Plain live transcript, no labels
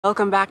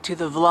Welcome back to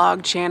the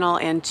vlog channel,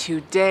 and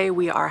today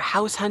we are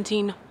house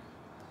hunting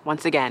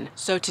once again.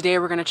 So today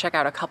we're going to check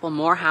out a couple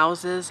more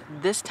houses.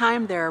 This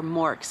time they're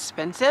more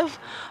expensive,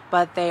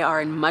 but they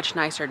are in much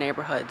nicer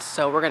neighborhoods.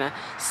 So we're going to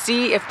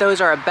see if those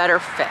are a better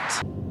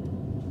fit.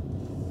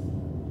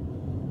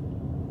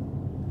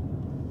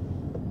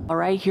 All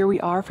right, here we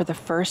are for the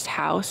first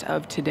house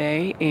of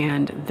today,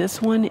 and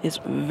this one is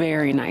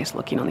very nice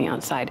looking on the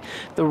outside.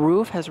 The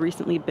roof has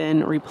recently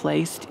been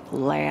replaced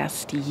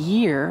last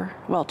year,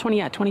 well,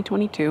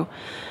 2022.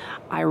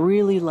 I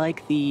really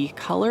like the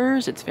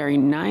colors. It's very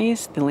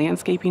nice. The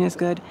landscaping is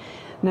good.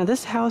 Now,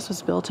 this house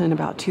was built in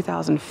about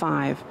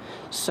 2005,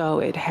 so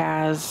it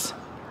has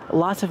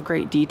lots of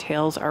great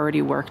details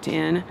already worked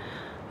in.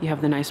 You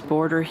have the nice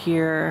border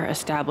here,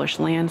 established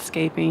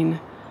landscaping.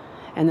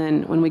 And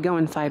then when we go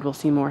inside, we'll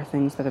see more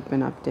things that have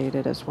been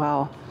updated as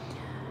well.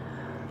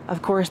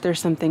 Of course, there's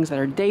some things that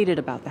are dated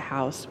about the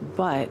house,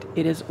 but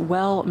it is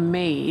well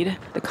made.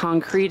 The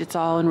concrete, it's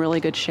all in really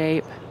good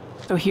shape.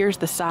 So here's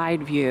the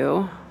side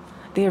view.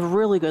 They have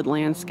really good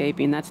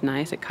landscaping. That's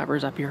nice. It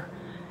covers up your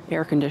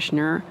air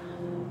conditioner.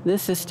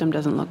 This system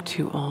doesn't look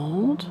too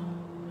old.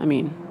 I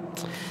mean,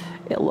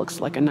 it looks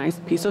like a nice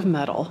piece of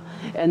metal.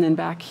 And then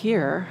back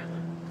here,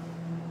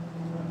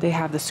 they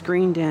have the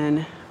screened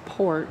in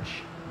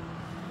porch.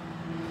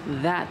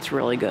 That's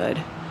really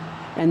good.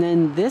 And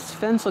then this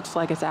fence looks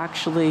like it's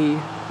actually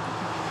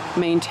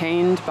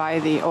maintained by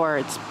or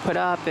it's put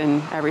up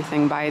and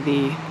everything by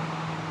the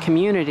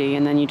community,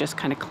 and then you just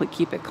kind of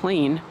keep it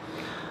clean.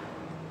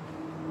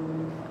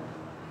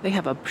 They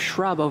have a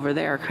shrub over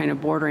there kind of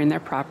bordering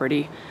their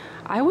property.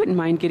 I wouldn't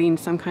mind getting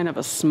some kind of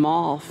a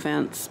small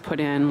fence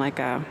put in, like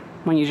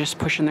when you just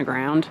push in the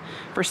ground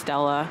for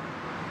Stella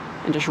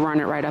and just run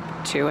it right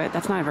up to it.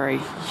 That's not very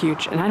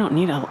huge, and I don't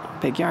need a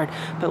big yard.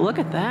 But look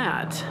at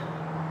that.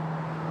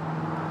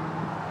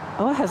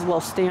 Oh, it has a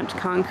little stamped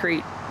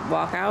concrete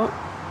walkout.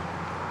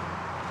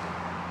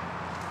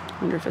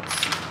 Wonder if it's,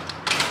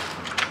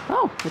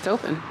 oh, it's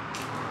open.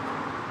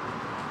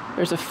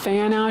 There's a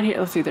fan out here.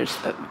 Let's see, there's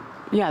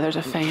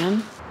a fan.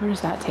 Where does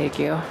that take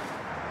you?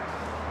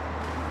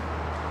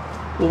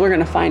 Well, we're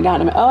gonna find out.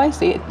 Oh, I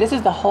see. This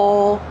is the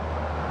whole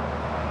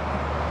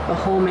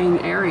main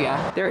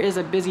area. There is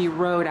a busy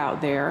road out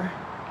there,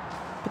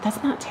 but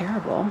that's not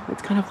terrible.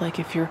 It's kind of like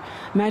if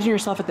imagine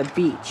yourself at the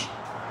beach.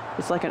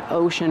 It's like an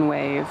ocean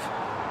wave.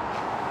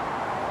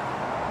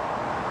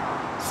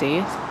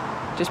 See?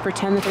 Just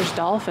pretend that there's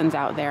dolphins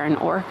out there and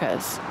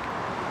orcas.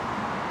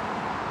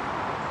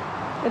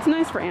 It's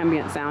nice for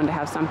ambient sound to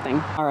have something.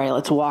 All right,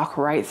 let's walk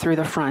right through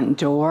the front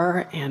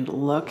door and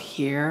look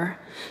here.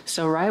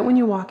 So right when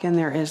you walk in,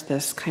 there is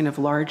this kind of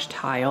large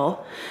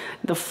tile.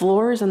 The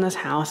floors in this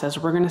house, as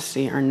we're gonna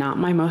see, are not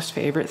my most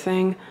favorite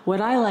thing. What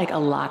I like a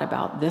lot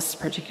about this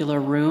particular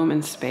room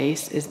and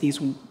space is these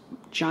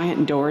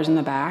giant doors in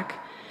the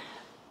back.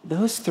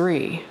 Those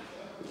three.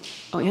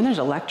 Oh, and there's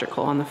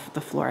electrical on the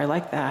floor. I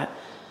like that.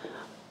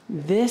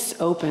 This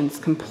opens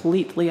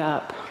completely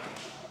up.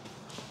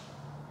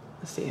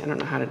 Let's see, I don't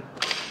know how to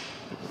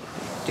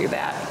do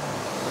that.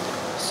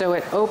 So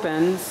it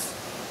opens,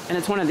 and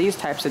it's one of these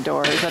types of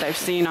doors that I've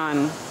seen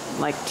on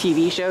like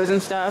TV shows and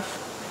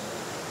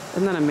stuff.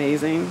 Isn't that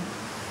amazing?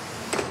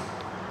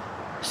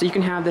 So you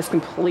can have this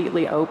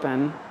completely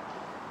open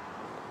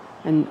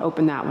and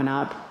open that one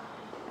up,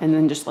 and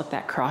then just let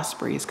that cross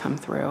breeze come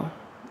through.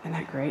 Isn't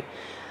that great?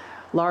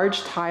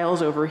 Large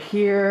tiles over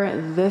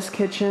here. This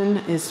kitchen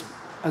is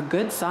a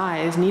good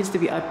size, needs to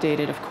be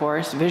updated, of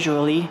course,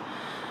 visually.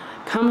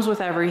 Comes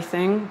with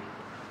everything.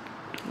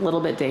 A little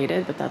bit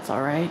dated, but that's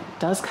all right.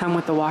 Does come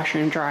with the washer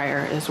and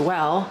dryer as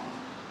well.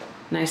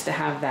 Nice to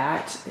have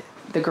that.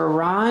 The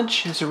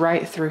garage is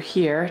right through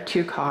here,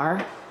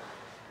 2-car.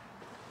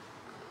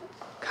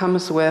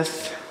 Comes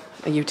with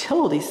a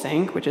utility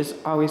sink, which is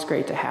always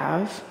great to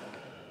have.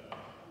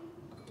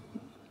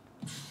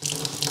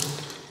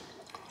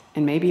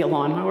 And maybe a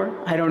lawnmower,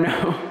 I don't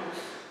know.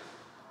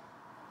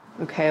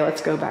 Okay,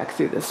 let's go back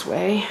through this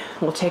way.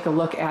 We'll take a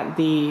look at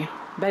the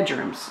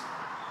bedrooms.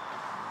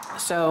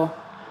 So,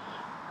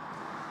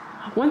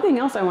 one thing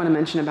else I want to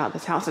mention about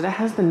this house is it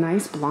has the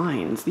nice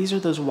blinds. These are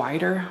those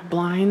wider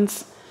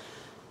blinds.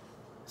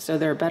 So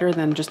they're better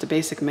than just a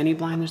basic mini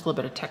blind. There's a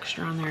little bit of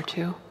texture on there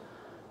too.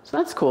 So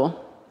that's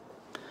cool.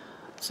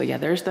 So yeah,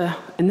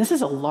 and this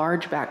is a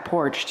large back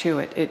porch too.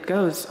 It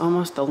goes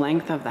almost the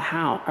length of the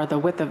house, or the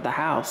width of the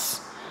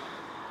house.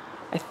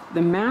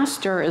 The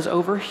master is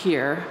over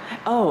here.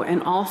 Oh,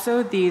 and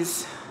also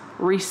these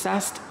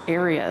recessed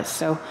areas.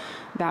 So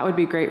that would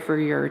be great for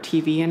your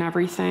TV and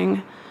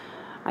everything.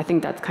 I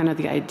think that's kind of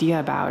the idea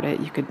about it.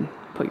 You could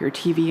put your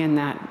TV in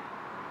that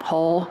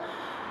hole,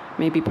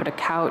 maybe put a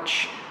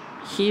couch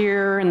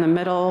here in the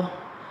middle,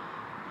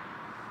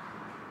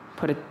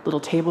 put a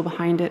little table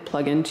behind it,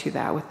 plug into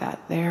that with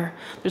that there.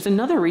 There's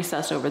another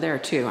recess over there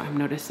too, I'm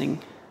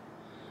noticing.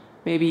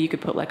 Maybe you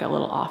could put like a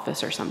little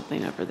office or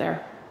something over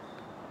there.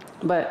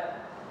 But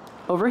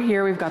over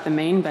here we've got the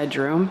main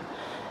bedroom,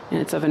 and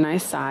it's of a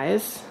nice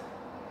size.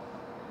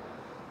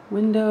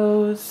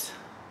 Windows,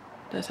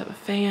 does have a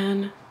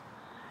fan.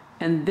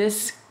 And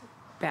this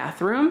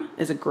bathroom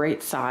is a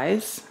great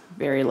size,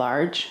 very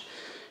large.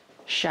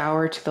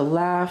 Shower to the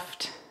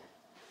left,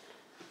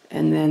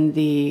 and then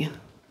the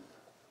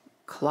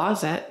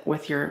closet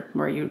with your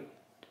where you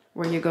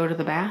go to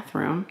the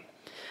bathroom.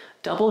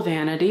 Double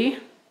vanity,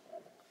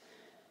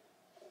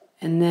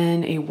 and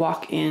then a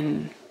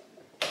walk-in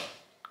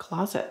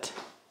closet.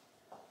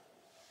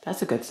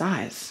 That's a good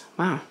size.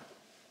 Wow.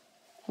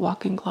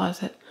 Walk-in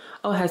closet.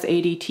 Oh, it has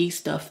ADT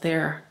stuff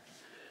there.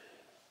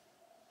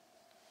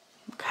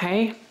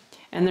 Okay,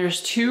 and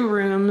there's 2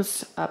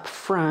 rooms up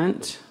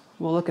front.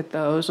 We'll look at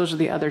those. Those are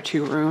the other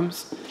 2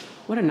 rooms.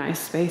 What a nice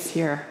space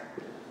here.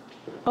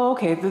 Oh,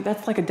 okay,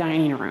 that's like a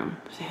dining room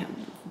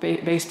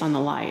based on the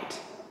light.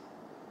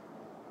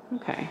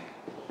 Okay,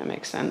 that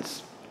makes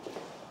sense.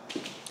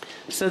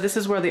 So this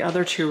is where the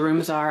other 2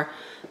 rooms are.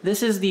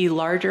 This is the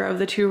larger of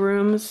the 2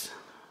 rooms.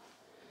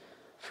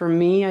 For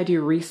me, I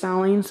do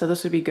reselling, so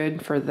this would be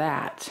good for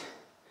that.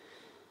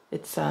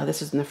 It's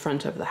this is in the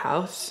front of the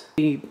house.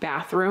 The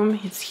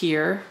bathroom is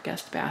here,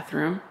 guest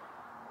bathroom.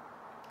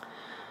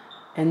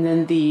 And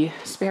then the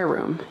spare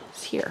room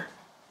is here.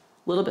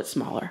 A little bit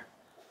smaller.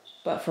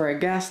 But for a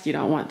guest, you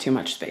don't want too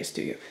much space,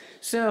 do you?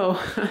 So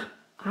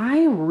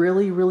I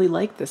really, really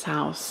like this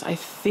house. I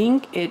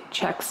think it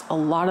checks a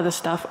lot of the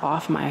stuff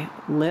off my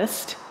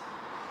list.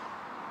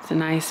 It's a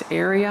nice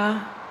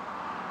area.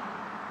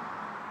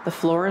 The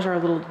floors are a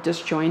little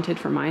disjointed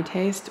for my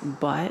taste,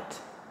 but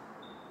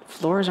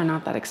floors are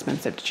not that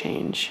expensive to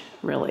change,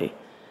 really.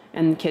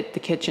 And the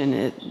kitchen,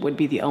 it would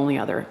be the only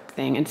other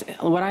thing. And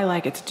what I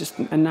like, it's just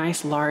a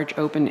nice, large,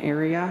 open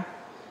area.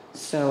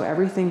 So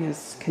everything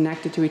is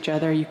connected to each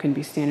other. You can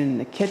be standing in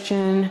the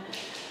kitchen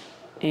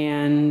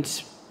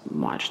and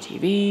watch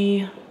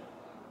TV.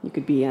 You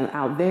could be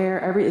out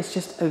there. It's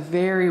just a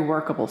very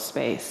workable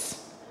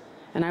space.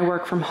 And I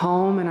work from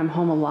home, and I'm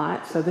home a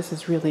lot, so this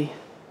is really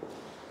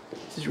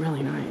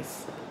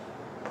nice.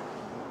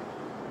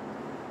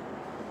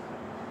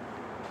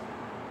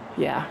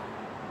 Yeah,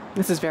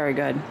 this is very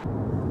good.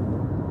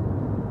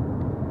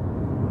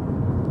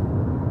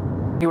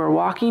 We were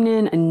walking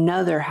in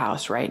another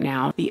house right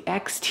now. The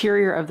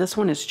exterior of this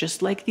one is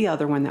just like the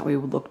other one that we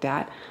looked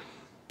at,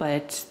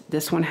 but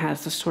this one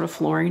has this sort of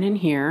flooring in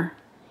here.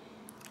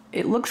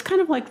 It looks kind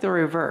of like the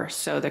reverse.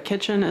 So the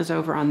kitchen is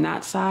over on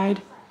that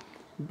side,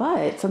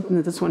 but something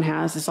that this one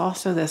has is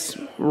also this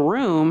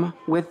room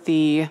with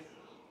the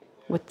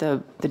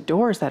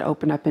doors that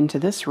open up into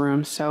this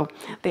room. So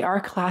they are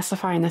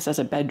classifying this as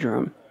a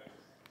bedroom.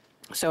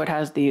 So it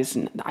has these,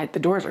 the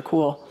doors are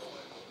cool.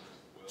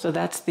 So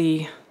that's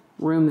the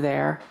room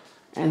there.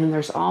 And then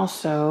there's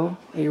also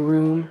a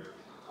room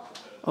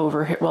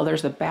over here. Well,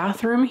 there's the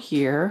bathroom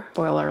here.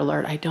 Spoiler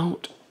alert, I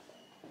don't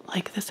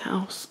like this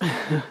house.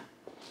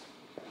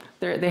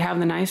 They have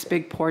the nice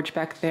big porch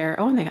back there.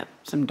 Oh, and they got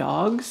some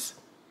dogs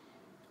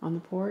on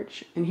the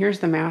porch. And here's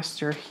the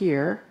master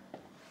here.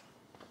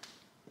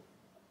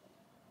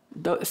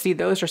 See,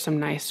 those are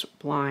some nice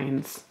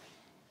blinds.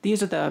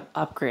 These are the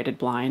upgraded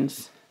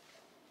blinds.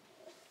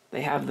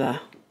 They have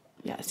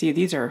see,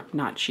 these are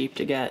not cheap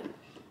to get.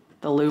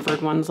 The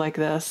louvered ones like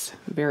this,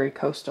 very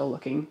coastal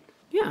looking.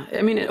 Yeah,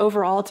 I mean,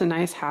 overall, it's a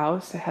nice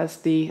house. It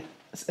has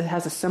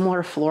a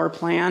similar floor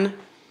plan.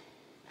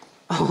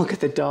 Oh, look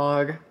at the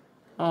dog.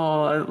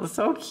 Oh, it's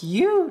so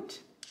cute.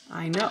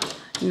 I know.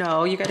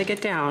 No, you got to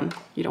get down.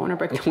 You don't want to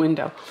break the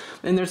window.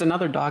 And there's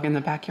another dog in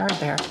the backyard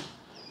there.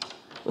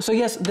 So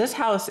yes, this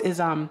house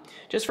is,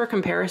 just for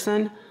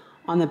comparison,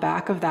 on the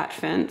back of that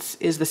fence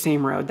is the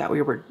same road that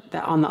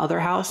on the other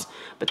house,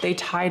 but they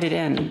tied it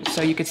in.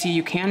 So you could see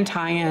you can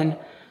tie in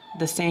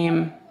the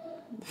same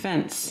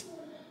fence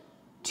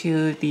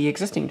to the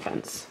existing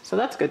fence. So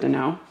that's good to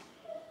know.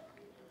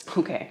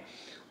 Okay,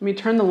 let me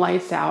turn the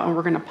lights out and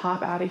we're gonna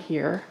pop out of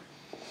here.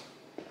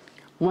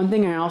 One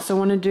thing I also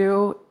wanna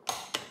do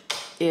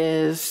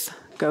is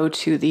go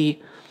to the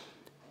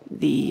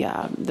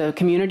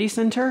community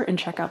center and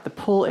check out the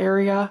pool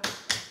area,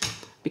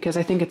 because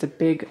I think it's a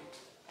big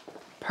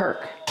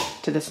perk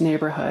to this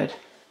neighborhood.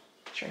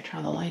 Make sure I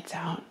turn the lights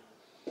out.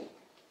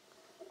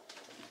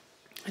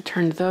 I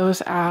turned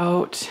those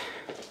out.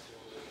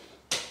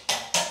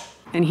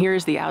 And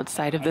here's the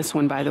outside of this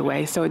one, by the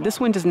way. So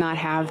this one does not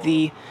have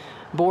the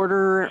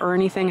border or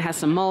anything. It has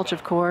some mulch,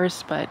 of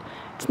course, but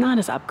it's not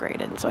as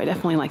upgraded. So I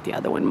definitely like the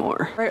other one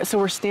more. All right, so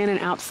we're standing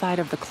outside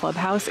of the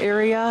clubhouse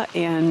area,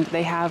 and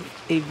they have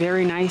a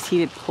very nice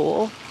heated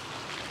pool.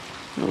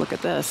 Look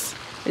at this.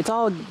 It's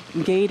all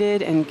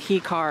gated and key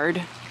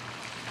card,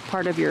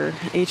 part of your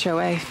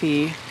HOA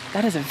fee.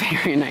 That is a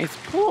very nice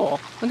pool.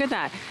 Look at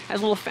that. It has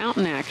a little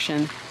fountain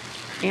action.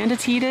 And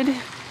it's heated.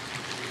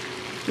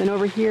 Then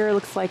over here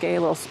looks like a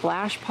little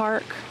splash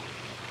park.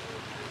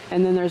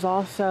 And then there's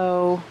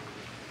also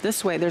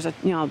this way, there's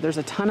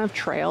a ton of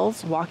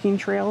trails, walking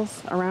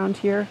trails around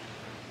here.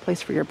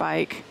 Place for your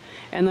bike.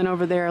 And then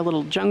over there, a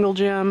little jungle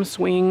gym,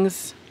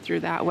 swings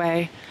through that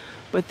way.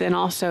 But then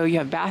also you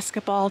have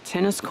basketball,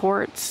 tennis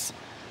courts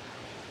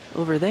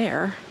over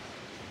there.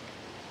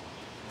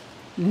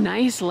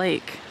 Nice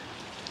lake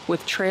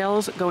with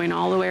trails going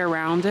all the way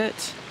around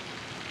it.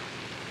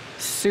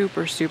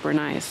 Super, super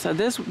nice. So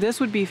this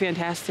would be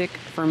fantastic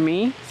for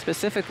me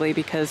specifically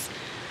because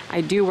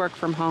I do work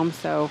from home,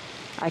 so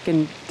I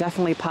can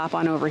definitely pop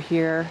on over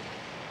here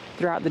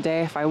throughout the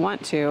day if I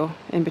want to,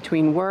 in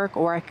between work,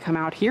 or I can come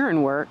out here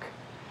and work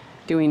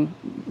doing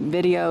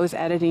videos,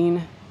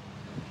 editing.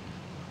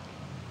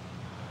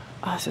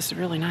 Oh, this is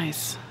really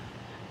nice.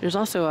 There's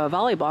also a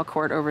volleyball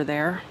court over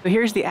there. So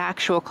here's the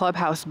actual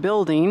clubhouse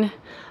building. I'm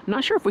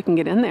not sure if we can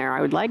get in there. I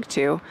would like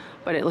to,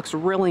 but it looks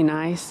really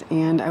nice,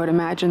 and I would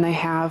imagine they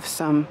have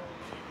some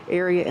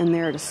area in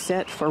there to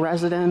sit for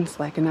residents,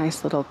 like a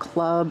nice little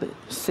club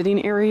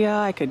sitting area.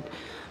 I could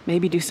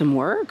maybe do some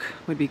work,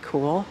 would be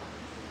cool.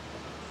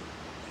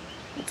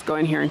 Let's go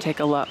in here and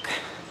take a look.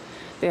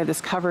 They have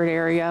this covered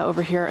area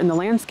over here, and the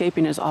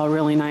landscaping is all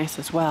really nice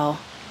as well.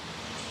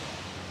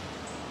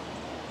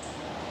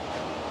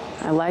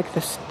 I like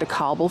the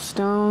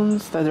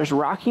cobblestones. There's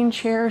rocking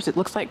chairs. It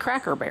looks like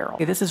Cracker Barrel.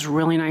 Okay, this is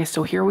really nice.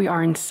 So here we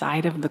are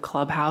inside of the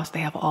clubhouse.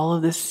 They have all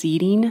of this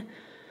seating.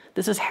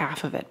 This is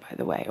half of it, by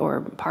the way,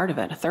 or part of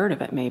it, a third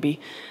of it maybe.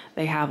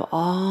 They have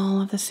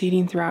all of the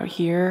seating throughout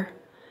here.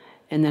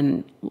 And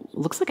then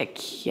looks like a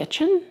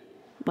kitchen.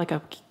 Like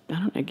a, I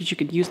don't know, I guess you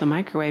could use the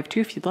microwave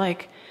too if you'd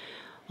like.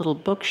 Little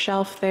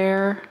bookshelf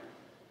there.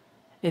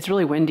 It's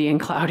really windy and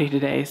cloudy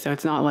today, so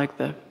it's not like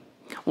the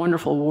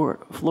wonderful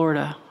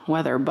Florida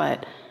weather,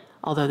 but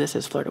although this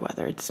is Florida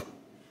weather, it's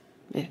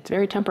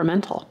very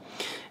temperamental.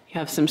 You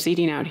have some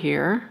seating out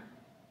here.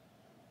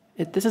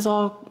 This is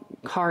all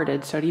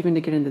carded, so even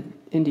to get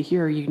into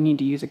here, you need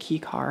to use a key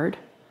card.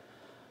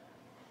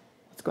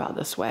 Let's go out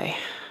this way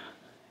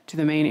to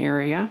the main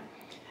area.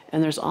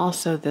 And there's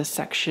also this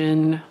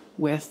section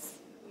with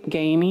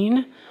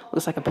gaming.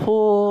 Looks like a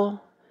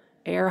pool,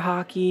 air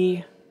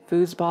hockey,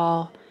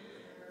 foosball.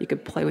 You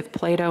could play with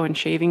Play-Doh and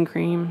shaving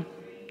cream.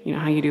 You know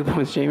how you do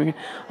with shaving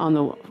on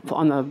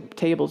the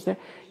tables there.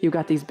 You've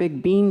got these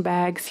big bean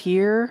bags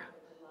here,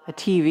 a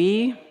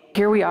TV.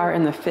 Here we are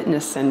in the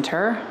fitness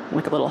center,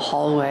 like a little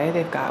hallway.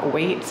 They've got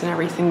weights and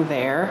everything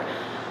there.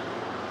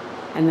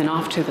 And then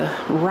off to the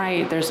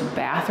right, there's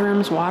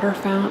bathrooms, water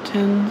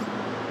fountains.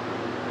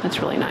 That's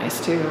really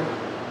nice too.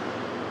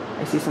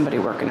 I see somebody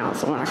working out,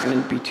 so we're not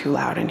going to be too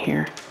loud in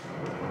here.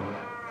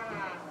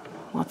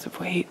 Lots of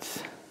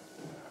weights.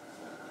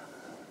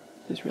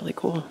 This is really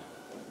cool.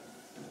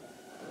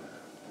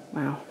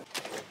 Wow.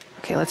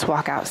 Okay, let's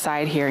walk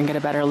outside here and get a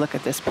better look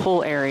at this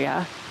pool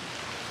area.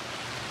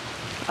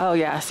 Oh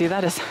yeah, see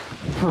that is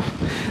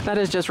that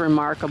is just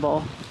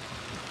remarkable.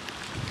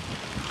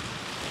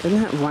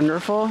 Isn't that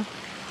wonderful?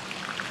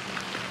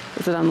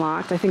 Is it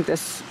unlocked? I think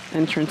this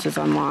entrance is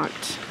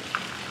unlocked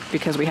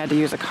because we had to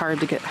use a card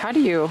to get. How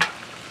do you?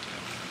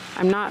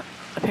 I'm not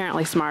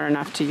apparently smart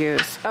enough to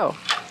use. Oh,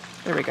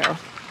 there we go.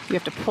 You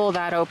have to pull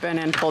that open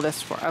and pull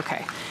this for.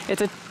 Okay,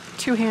 it's a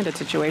two-handed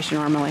situation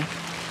normally.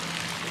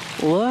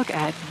 Look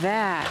at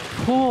that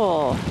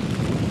pool.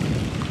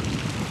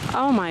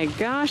 Oh my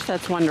gosh,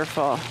 that's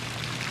wonderful.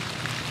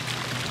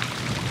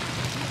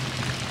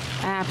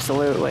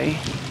 Absolutely.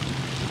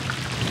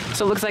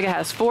 So it looks like it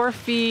has 4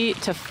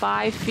 feet to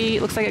 5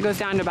 feet. Looks like it goes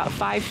down to about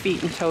 5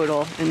 feet in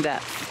total in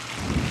depth.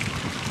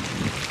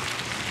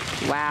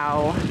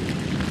 Wow.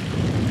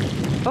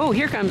 Oh,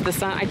 here comes the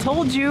sun. I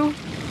told you.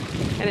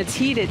 And it's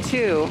heated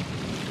too.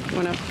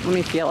 Let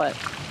me feel it.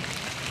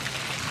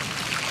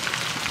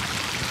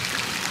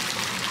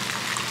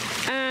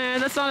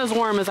 That's not as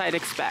warm as I'd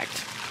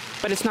expect,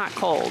 but it's not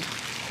cold.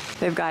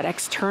 They've got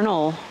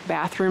external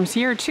bathrooms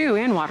here too,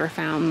 and water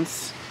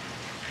fountains.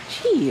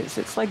 Jeez,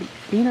 it's like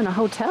being in a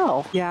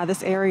hotel. Yeah,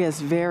 this area is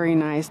very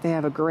nice. They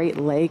have a great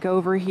lake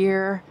over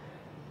here.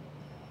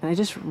 And I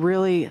just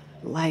really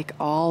like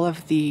all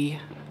of the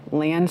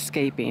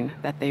landscaping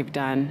that they've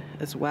done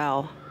as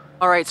well.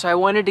 All right, so I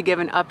wanted to give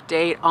an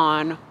update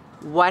on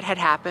what had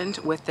happened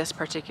with this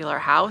particular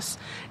house.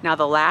 Now,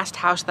 the last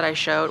house that I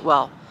showed,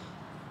 well,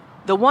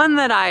 the one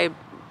that I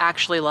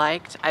actually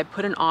liked, I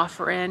put an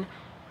offer in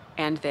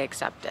and they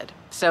accepted.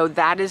 So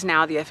that is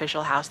now the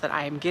official house that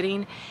I am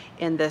getting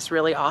in this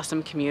really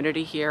awesome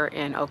community here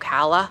in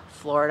Ocala,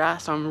 Florida.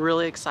 So I'm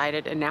really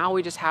excited. And now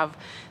we just have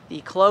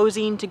the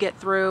closing to get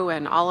through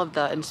and all of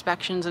the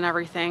inspections and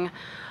everything.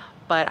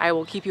 But I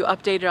will keep you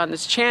updated on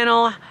this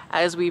channel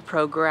as we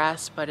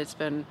progress, but it's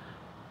been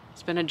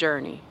a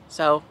journey.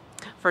 So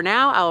for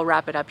now, I will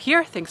wrap it up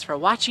here. Thanks for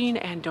watching,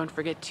 and don't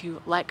forget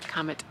to like,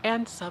 comment,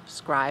 and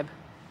subscribe.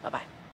 Bye-bye.